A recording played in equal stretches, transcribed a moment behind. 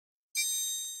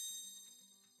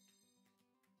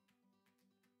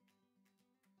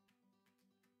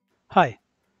Hi,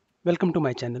 welcome to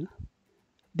my channel.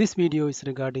 This video is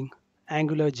regarding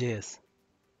AngularJS.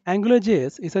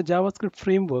 AngularJS is a JavaScript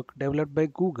framework developed by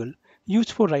Google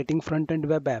used for writing front-end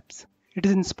web apps. It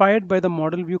is inspired by the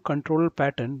model view controller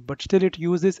pattern, but still it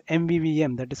uses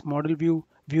MVVM, that is model view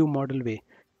model way.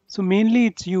 So mainly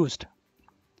it's used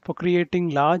for creating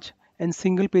large and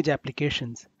single page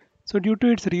applications. So due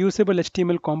to its reusable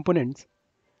HTML components,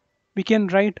 we can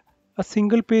write a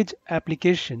single page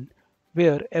application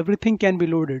where everything can be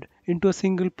loaded into a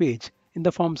single page in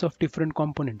the forms of different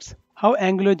components. How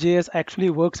AngularJS actually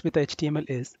works with HTML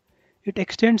is it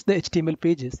extends the HTML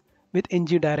pages with ng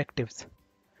directives.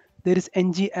 There is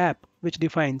ng app which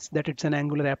defines that it's an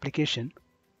Angular application.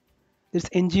 There's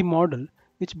ng model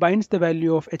which binds the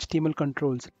value of HTML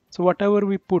controls. So whatever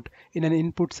we put in an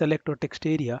input select or text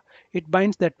area, it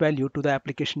binds that value to the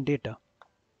application data.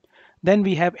 Then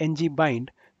we have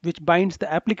ng-bind, which binds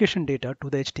the application data to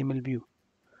the HTML view.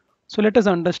 So let us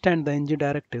understand the ng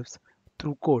directives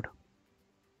through code.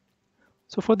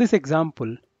 So for this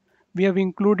example, we have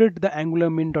included the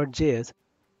Angular min.js.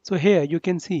 So here you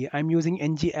can see I'm using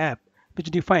ng app,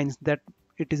 which defines that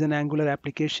it is an Angular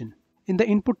application. In the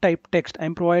input type text,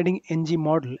 I'm providing ng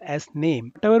model as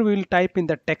name. Whatever we will type in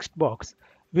the text box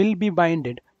will be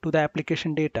binded to the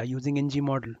application data using ng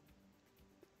model.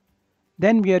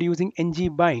 Then we are using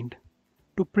ng-bind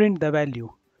to print the value.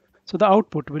 So the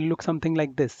output will look something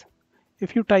like this.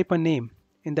 If you type a name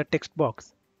in the text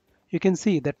box, you can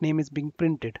see that name is being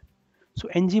printed. So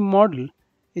ng-model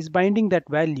is binding that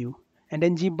value and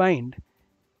ng-bind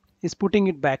is putting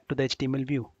it back to the HTML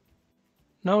view.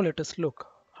 Now let us look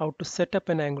how to set up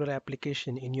an Angular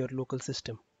application in your local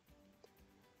system.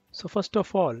 So first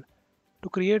of all, to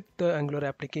create the Angular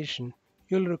application,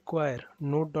 you'll require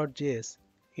node.js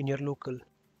in your local.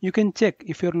 You can check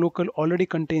if your local already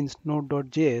contains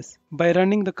node.js by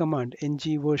running the command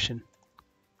ng-version.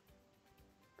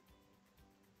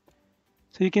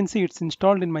 So you can see it's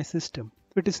installed in my system.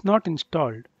 If it is not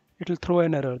installed, it will throw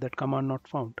an error that command not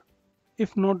found.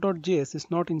 If node.js is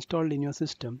not installed in your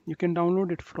system, you can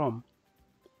download it from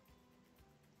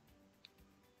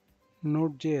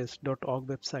nodejs.org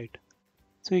website.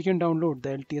 So you can download the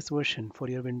LTS version for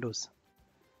your Windows.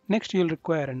 Next, you'll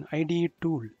require an IDE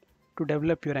tool to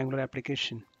develop your Angular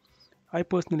application. I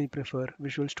personally prefer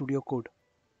Visual Studio Code.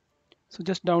 So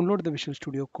just download the Visual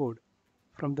Studio Code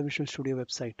from the Visual Studio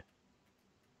website.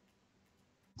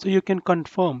 So you can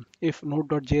confirm if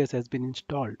node.js has been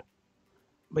installed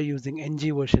by using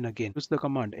ng version again. Use the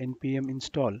command npm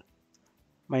install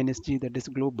 -g, that is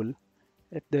global,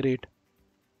 @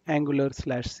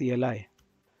 angular/cli.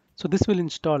 So this will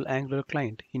install Angular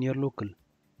client in your local.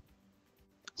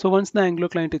 So once the Angular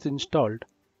client is installed,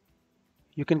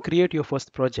 you can create your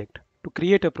first project. To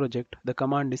create a project, the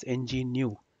command is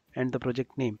ng-new and the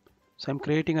project name. So I'm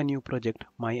creating a new project,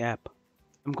 my app.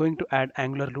 I'm going to add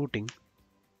Angular routing.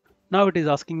 Now it is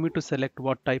asking me to select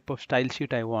what type of style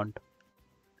sheet I want.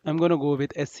 I'm going to go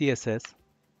with SCSS.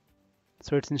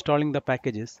 So it's installing the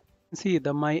packages. See,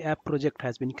 the my app project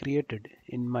has been created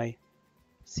in my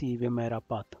C Vimera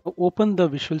path. Open the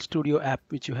Visual Studio app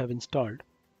which you have installed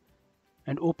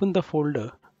and open the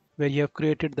folder where you have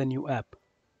created the new app.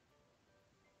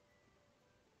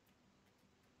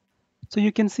 So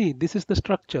you can see this is the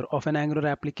structure of an Angular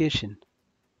application.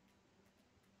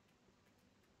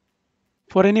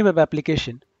 For any web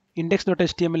application,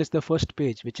 index.html is the first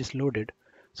page which is loaded.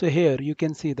 So here you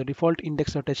can see the default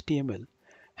index.html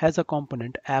has a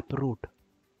component app root.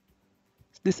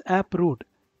 This app root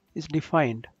is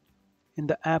defined in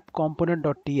the app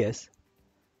component.ts,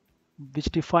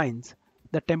 which defines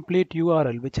the template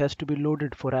URL which has to be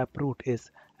loaded for app root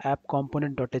is app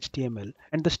component.html,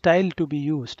 and the style to be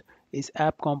used is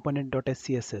app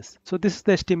component.scss. So this is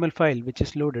the HTML file which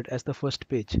is loaded as the first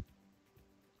page.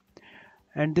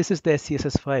 And this is the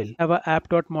SCSS file. I have a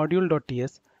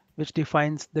app.module.ts which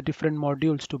defines the different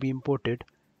modules to be imported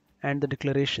and the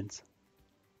declarations.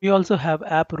 We also have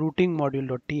app routing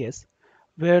module.ts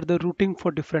where the routing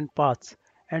for different paths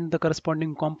and the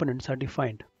corresponding components are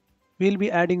defined. We'll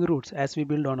be adding routes as we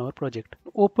build on our project.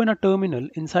 Open a terminal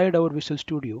inside our Visual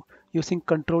Studio using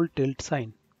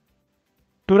Ctrl+sign.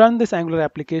 To run this Angular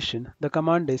application, the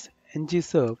command is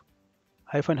ngserve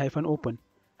 -open.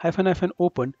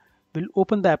 -open will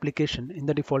open the application in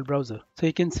the default browser. So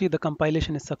you can see the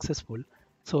compilation is successful.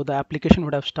 So the application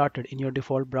would have started in your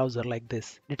default browser like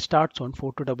this. It starts on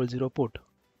 4200 port.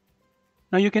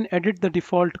 Now you can edit the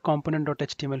default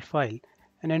component.html file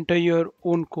and enter your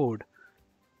own code.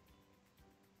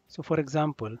 So for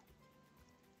example,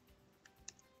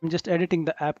 I'm just editing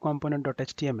the app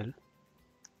component.html.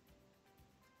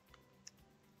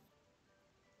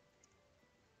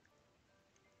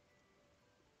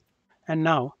 And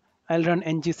now I'll run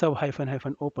ng-sub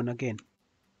 -open again.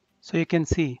 So you can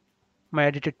see my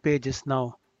edited page is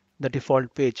now the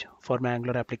default page for my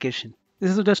Angular application.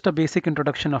 This is just a basic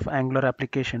introduction of Angular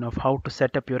application of how to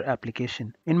set up your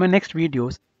application. In my next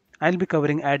videos, I'll be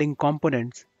covering adding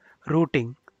components,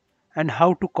 routing, and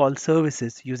how to call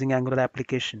services using Angular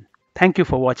application. Thank you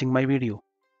for watching my video.